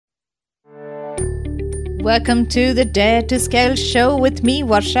Welcome to the Dare to Scale show with me,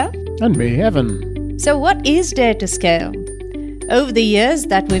 Varsha. And me, Evan. So what is Dare to Scale? Over the years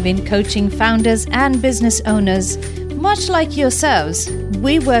that we've been coaching founders and business owners, much like yourselves,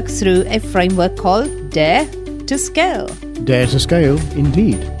 we work through a framework called Dare to Scale. Dare to Scale,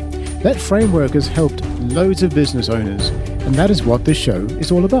 indeed. That framework has helped loads of business owners, and that is what this show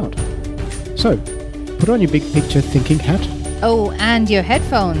is all about. So, put on your big picture thinking hat. Oh, and your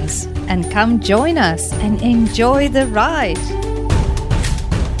headphones. And come join us and enjoy the ride.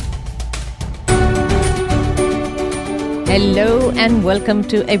 Hello and welcome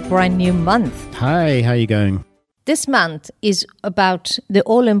to a brand new month. Hi, how are you going? This month is about the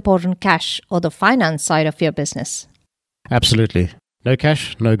all-important cash or the finance side of your business. Absolutely. No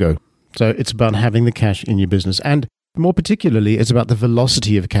cash, no go. So it's about having the cash in your business. And more particularly, it's about the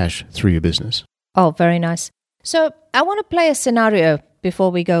velocity of cash through your business. Oh, very nice. So I want to play a scenario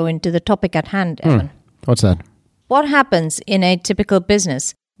before we go into the topic at hand, Evan. What's that? What happens in a typical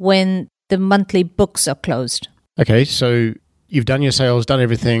business when the monthly books are closed? Okay, so you've done your sales, done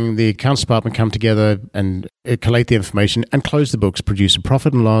everything. The accounts department come together and collate the information and close the books, produce a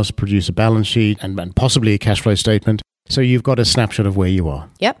profit and loss, produce a balance sheet and possibly a cash flow statement. So you've got a snapshot of where you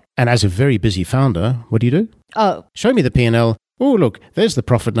are. Yep. And as a very busy founder, what do? Oh. Show me the P&L. Oh, look, there's the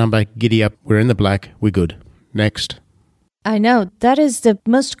profit number. Giddy up. We're in the black. We're good. Next. I know. That is the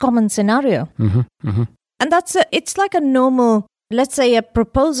most common scenario. And it's like a normal, let's say a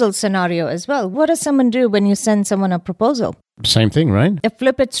proposal scenario as well. What does someone do when you send someone a proposal? Same thing, right? They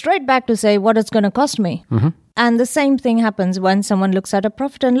flip it straight back to say what it's going to cost me. And the same thing happens when someone looks at a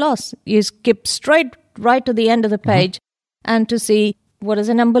profit and loss. You skip straight right to the end of the page and to see what does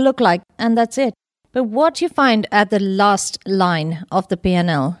a number look like. And that's it. But what you find at the last line of the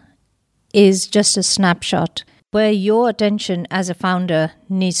P&L is just a snapshot. Where your attention as a founder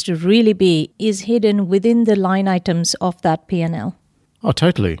needs to really be is hidden within the line items of that P&L. Oh,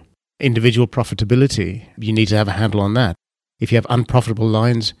 totally. Individual profitability, you need to have a handle on that. If you have unprofitable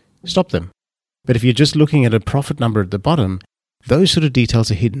lines, stop them. But if you're just looking at a profit number at the bottom, those sort of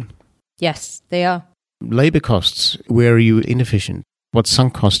details are hidden. Yes, they are. Labor costs, where are you inefficient? What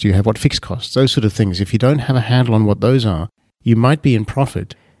sunk costs do you have? What fixed costs? Those sort of things. If you don't have a handle on what those are, you might be in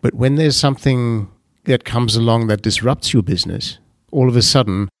profit. But when there's something that comes along that disrupts your business, all of a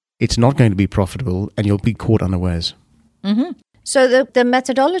sudden, it's not going to be profitable and you'll be caught unawares. So the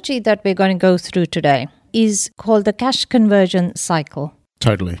methodology that we're going to go through today is called the cash conversion cycle.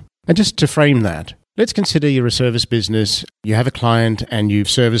 Totally. And just to frame that, let's consider you're a service business, you have a client and you've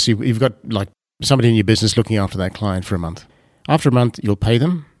got like somebody in your business looking after that client for a month. After a month, you'll pay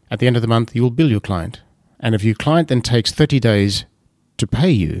them. At the end of the month, you'll bill your client. And if your client then takes 30 days to pay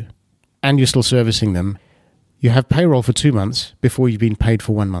you, and you're still servicing them, you have payroll for 2 months before you've been paid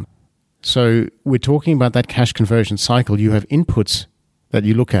for 1 month. So we're talking about that cash conversion cycle. You have inputs that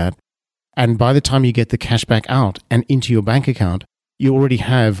you look at, and by the time you get the cash back out and into your bank account, you already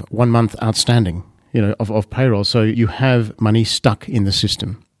have 1 month outstanding, of payroll. So you have money stuck in the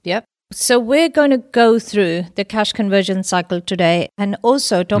system. Yep. So we're going to go through the cash conversion cycle today and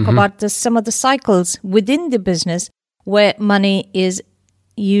also talk about some of the cycles within the business where money is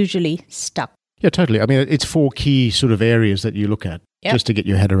usually stuck. Yeah, totally. I mean, it's 4 key sort of areas that you look at just to get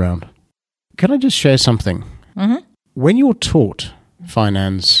your head around. Can I just share something? When you're taught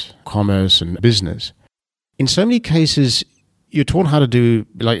finance, commerce, and business, in so many cases, you're taught how to do,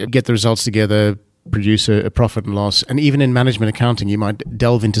 get the results together, produce a profit and loss, and even in management accounting, you might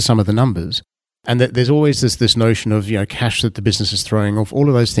delve into some of the numbers. And there's always this notion of, cash that the business is throwing off. All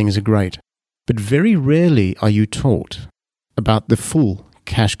of those things are great. But very rarely are you taught about the full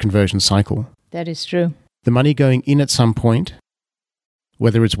cash conversion cycle. That is true. The money going in at some point,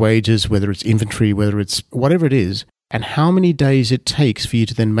 whether it's wages, whether it's inventory, whether it's whatever it is, and how many days it takes for you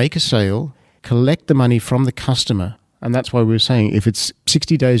to then make a sale, collect the money from the customer. And that's why we're saying if it's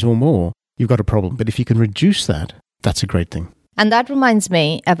 60 days or more, you've got a problem. But if you can reduce that, that's a great thing. And that reminds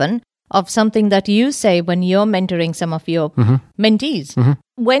me, Evan, of something that you say when you're mentoring some of your mentees.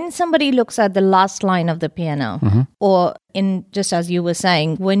 When somebody looks at the last line of the P&L, or in just as you were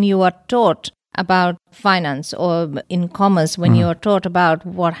saying, when you are taught about finance or in commerce, when you are taught about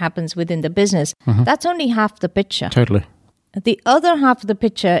what happens within the business, that's only half the picture. Totally. The other half of the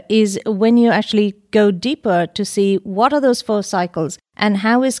picture is when you actually go deeper to see what are those 4 cycles and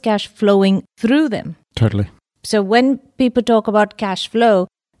how is cash flowing through them. Totally. So when people talk about cash flow,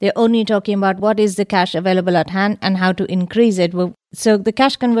 they're only talking about what is the cash available at hand and how to increase it. So the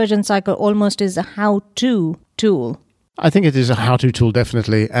cash conversion cycle almost is a how-to tool. I think it is a how-to tool,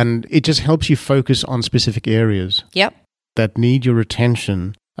 definitely. And it just helps you focus on specific areas that need your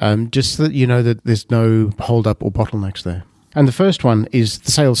attention just so that you know that there's no hold-up or bottlenecks there. And the first one is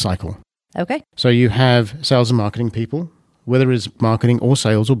the sales cycle. Okay. So you have sales and marketing people, whether it's marketing or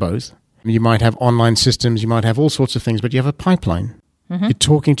sales or both. You might have online systems, you might have all sorts of things, but you have a pipeline. Mm-hmm. You're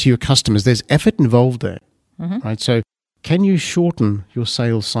talking to your customers. There's effort involved there, right? So can you shorten your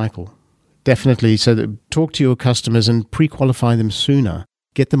sales cycle? Definitely. So that talk to your customers and pre-qualify them sooner,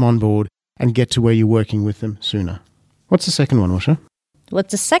 get them on board, and get to where you're working with them sooner. What's the second one, Washa?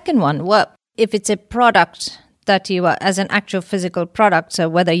 What's the second one? Well, if it's a product that you are, as an actual physical product, so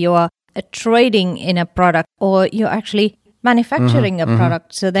whether you are trading in a product or you're actually manufacturing a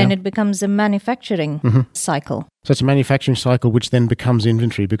product, so then it becomes a manufacturing cycle. So it's a manufacturing cycle which then becomes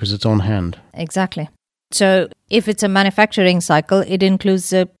inventory because it's on hand. Exactly. So if it's a manufacturing cycle, it includes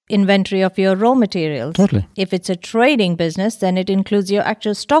the inventory of your raw materials. Totally. If it's a trading business, then it includes your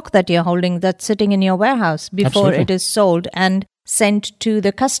actual stock that you're holding that's sitting in your warehouse before it is sold and sent to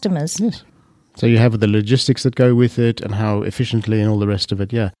the customers. Yes. So you have the logistics that go with it and how efficiently and all the rest of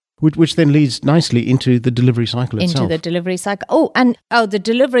it, yeah. Which then leads nicely into the delivery cycle itself. Into the delivery cycle. The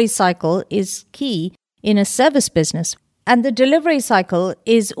delivery cycle is key in a service business. And the delivery cycle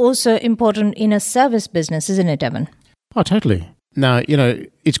is also important in a service business, isn't it, Evan? Oh, totally. Now,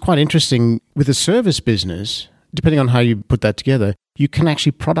 it's quite interesting with a service business, depending on how you put that together, you can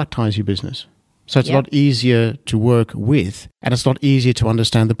actually productize your business. So it's a lot easier to work with, and it's a lot easier to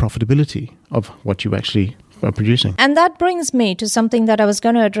understand the profitability of what you actually are producing. And that brings me to something that I was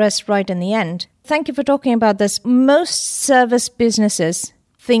going to address right in the end. Thank you for talking about this. Most service businesses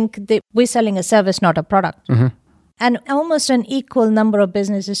think that we're selling a service, not a product. Mm-hmm. And almost an equal number of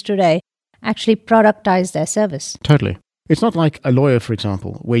businesses today actually productize their service. Totally. It's not like a lawyer, for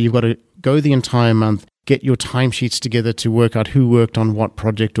example, where you've got to go the entire month, get your timesheets together to work out who worked on what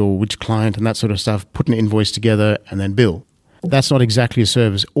project or which client and that sort of stuff, put an invoice together and then bill. That's not exactly a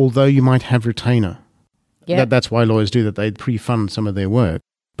service, although you might have retainer. Yeah. That's why lawyers do that. They pre-fund some of their work.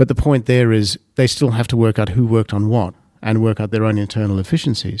 But the point there is they still have to work out who worked on what and work out their own internal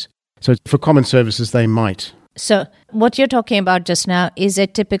efficiencies. So for common services, they might. So what you're talking about just now is a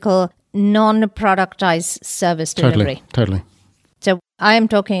typical non-productized service delivery. Totally. So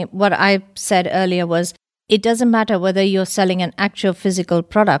what I said earlier was, it doesn't matter whether you're selling an actual physical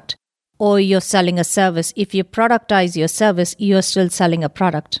product or you're selling a service. If you productize your service, you're still selling a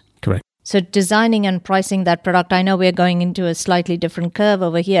product. Correct. So designing and pricing that product, I know we're going into a slightly different curve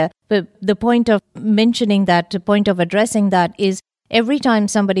over here, but the point of mentioning that, the point of addressing that is every time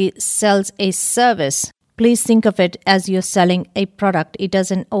somebody sells a service, please think of it as you're selling a product. It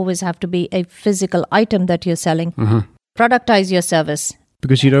doesn't always have to be a physical item that you're selling. Mm-hmm. Productize your service.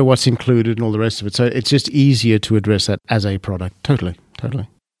 Because you know what's included and all the rest of it. So it's just easier to address that as a product. Totally.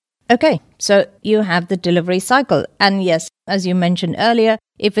 Okay, so you have the delivery cycle. And yes, as you mentioned earlier,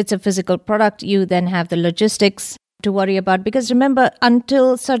 if it's a physical product, you then have the logistics to worry about. Because remember,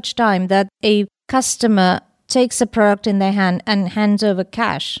 until such time that a customer takes a product in their hand and hands over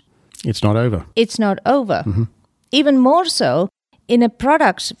cash, it's not over. Mm-hmm. Even more so in a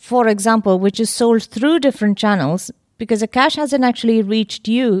product, for example, which is sold through different channels, because the cash hasn't actually reached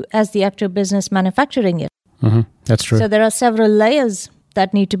you as the actual business manufacturing it. Mm-hmm. That's true. So there are several layers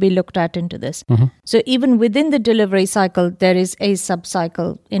that need to be looked at into this. Mm-hmm. So even within the delivery cycle, there is a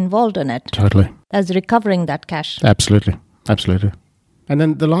sub-cycle involved in it. Totally. As recovering that cash. Absolutely. And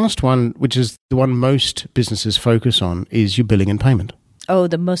then the last one, which is the one most businesses focus on, is your billing and payment. Oh,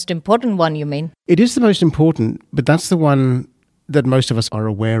 the most important one, you mean? It is the most important, but that's the one that most of us are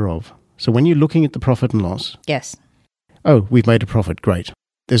aware of. So when you're looking at the profit and loss... Yes. Oh, we've made a profit. Great.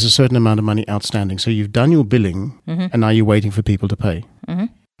 There's a certain amount of money outstanding. So you've done your billing, and now you're waiting for people to pay. Mm-hmm.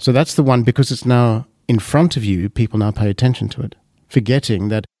 So that's the one, because it's now in front of you, people now pay attention to it, forgetting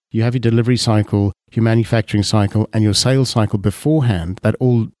that you have your delivery cycle, your manufacturing cycle, and your sales cycle beforehand that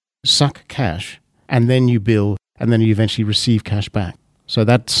all suck cash, and then you bill, and then you eventually receive cash back. So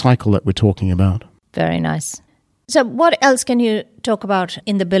that cycle that we're talking about. Very nice. So what else can you talk about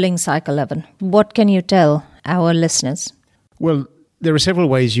in the billing cycle, Evan? What can you tell our listeners? Well, there are several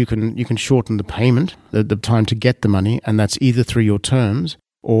ways you can shorten the payment, the time to get the money, and that's either through your terms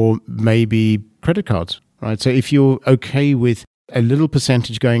or maybe credit cards, right? So if you're okay with a little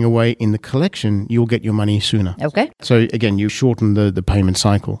percentage going away in the collection, you'll get your money sooner. Okay. So again, you shorten the payment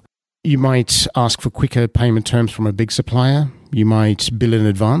cycle. You might ask for quicker payment terms from a big supplier. You might bill in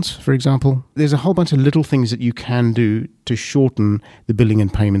advance, for example. There's a whole bunch of little things that you can do to shorten the billing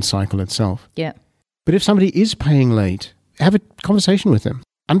and payment cycle itself. Yeah. But if somebody is paying late, have a conversation with them.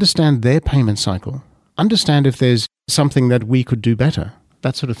 Understand their payment cycle. Understand if there's something that we could do better,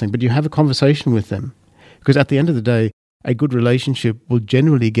 that sort of thing. But you have a conversation with them. Because at the end of the day, a good relationship will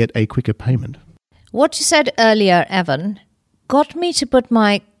generally get a quicker payment. What you said earlier, Evan, got me to put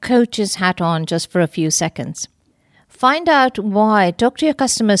my coach's hat on just for a few seconds. Find out why, talk to your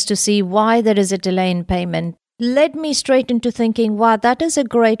customers to see why there is a delay in payment. Led me straight into thinking, wow, that is a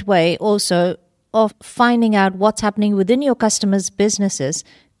great way also of finding out what's happening within your customers' businesses,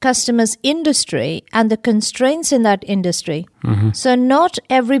 customers' industry, and the constraints in that industry. So not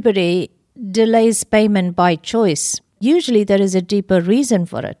everybody delays payment by choice. Usually there is a deeper reason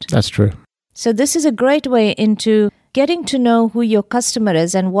for it. That's true. So this is a great way into getting to know who your customer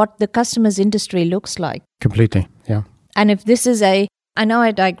is and what the customer's industry looks like. Completely, yeah. And if this is I know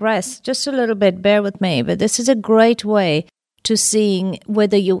I digress just a little bit, bear with me, but this is a great way to seeing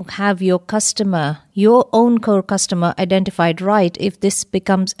whether you have your customer, your own core customer identified right, if this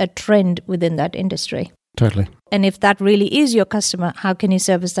becomes a trend within that industry. Totally. And if that really is your customer, how can you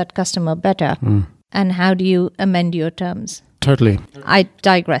service that customer better? And how do you amend your terms? Totally. I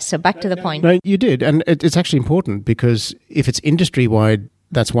digress. So back to the point. No, you did. And it's actually important because if it's industry-wide,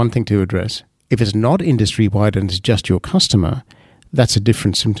 that's one thing to address. If it's not industry-wide and it's just your customer, that's a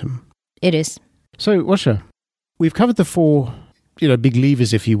different symptom. It is. So, Washa, we've covered the 4 big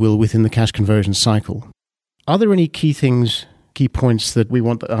levers, if you will, within the cash conversion cycle. Are there any key things, key points that we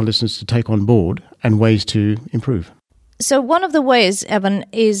want our listeners to take on board and ways to improve? So one of the ways, Evan,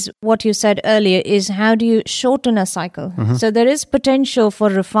 is what you said earlier, is how do you shorten a cycle? So there is potential for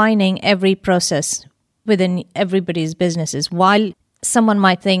refining every process within everybody's businesses. While someone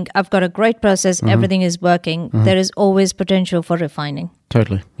might think, I've got a great process, everything is working, there is always potential for refining.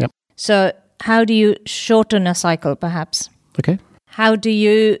 Totally, yep. So how do you shorten a cycle, perhaps? Okay. How do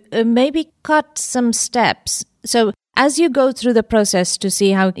you maybe cut some steps? So as you go through the process to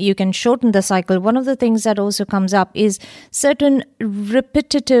see how you can shorten the cycle, one of the things that also comes up is certain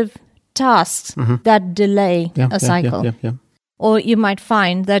repetitive tasks that delay a cycle. Yeah. Or you might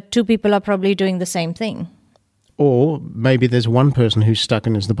find that 2 people are probably doing the same thing. Or maybe there's one person who's stuck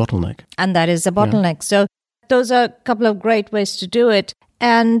and is the bottleneck. And that is the bottleneck. Yeah. So those are a couple of great ways to do it.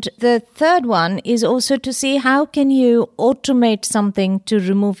 And the third one is also to see how can you automate something to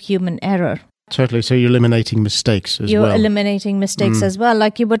remove human error. Totally. So you're eliminating mistakes as well. You're eliminating mistakes as well.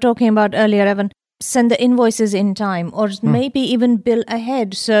 Like you were talking about earlier, Evan, send the invoices in time or maybe even bill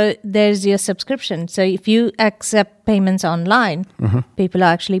ahead. So there's your subscription. So if you accept payments online, people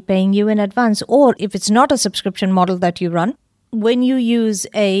are actually paying you in advance. Or if it's not a subscription model that you run, when you use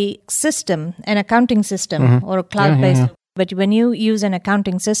a system, an accounting system or a cloud-based, but when you use an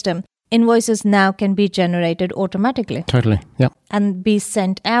accounting system, invoices now can be generated automatically. Totally, yeah. And be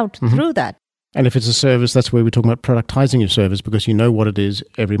sent out through that. And if it's a service, that's where we're talking about productizing your service because you know what it is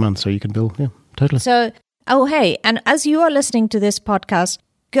every month, so you can bill. Yeah, totally. So, and as you are listening to this podcast,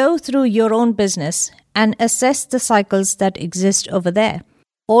 go through your own business and assess the cycles that exist over there.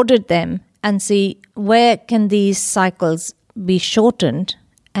 Audit them and see where can these cycles be shortened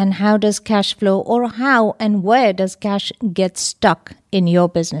and how does cash flow or how and where does cash get stuck in your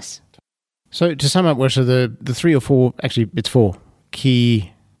business. So to sum up, Washa, the 3 or 4, actually it's 4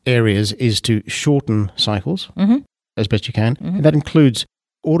 key areas is to shorten cycles as best you can. And that includes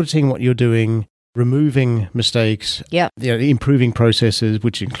auditing what you're doing, removing mistakes, improving processes,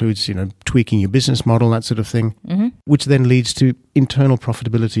 which includes, tweaking your business model, that sort of thing, which then leads to internal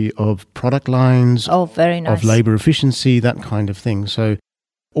profitability of product lines, very nice. Of labor efficiency, that kind of thing. So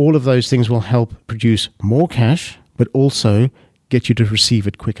all of those things will help produce more cash, but also get you to receive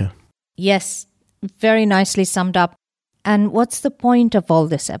it quicker. Yes, very nicely summed up. And what's the point of all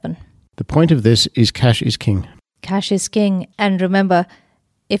this, Evan? The point of this is cash is king. Cash is king. And remember,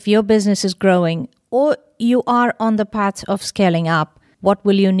 if your business is growing or you are on the path of scaling up, what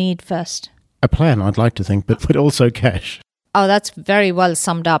will you need first? A plan, I'd like to think, but also cash. Oh, that's very well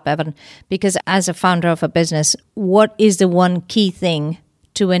summed up, Evan. Because as a founder of a business, what is the one key thing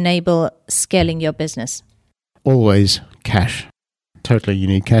to enable scaling your business? Always cash. Totally, you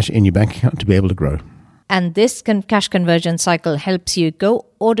need cash in your bank account to be able to grow. And this cash conversion cycle helps you go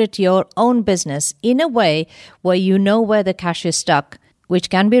audit your own business in a way where you know where the cash is stuck, which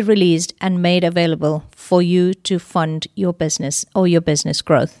can be released and made available for you to fund your business or your business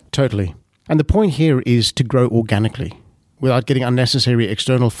growth. Totally. And the point here is to grow organically without getting unnecessary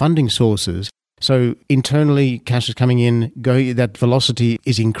external funding sources. So internally, cash is coming in, that velocity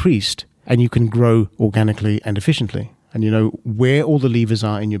is increased, and you can grow organically and efficiently. And you know where all the levers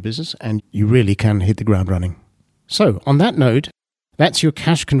are in your business, and you really can hit the ground running. So on that note, that's your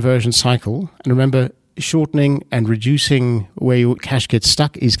cash conversion cycle. And remember, shortening and reducing where your cash gets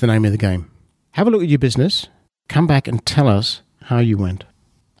stuck is the name of the game. Have a look at your business. Come back and tell us how you went.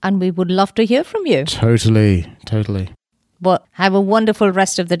 And we would love to hear from you. Totally. But have a wonderful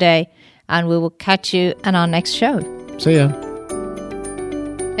rest of the day, and we will catch you in our next show. See ya.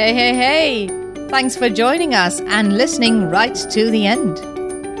 Hey. Thanks for joining us and listening right to the end.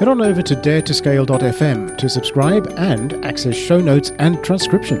 Head on over to daretoscale.fm to subscribe and access show notes and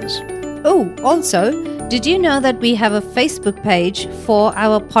transcriptions. Oh, also, did you know that we have a Facebook page for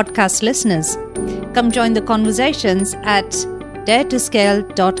our podcast listeners? Come join the conversations at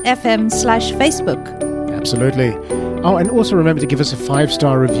daretoscale.fm/Facebook. Absolutely. Oh, and also remember to give us a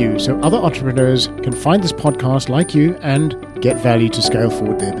 5-star review so other entrepreneurs can find this podcast like you and get value to scale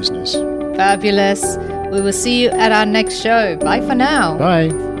forward their business. Fabulous. We will see you at our next show. Bye for now. Bye.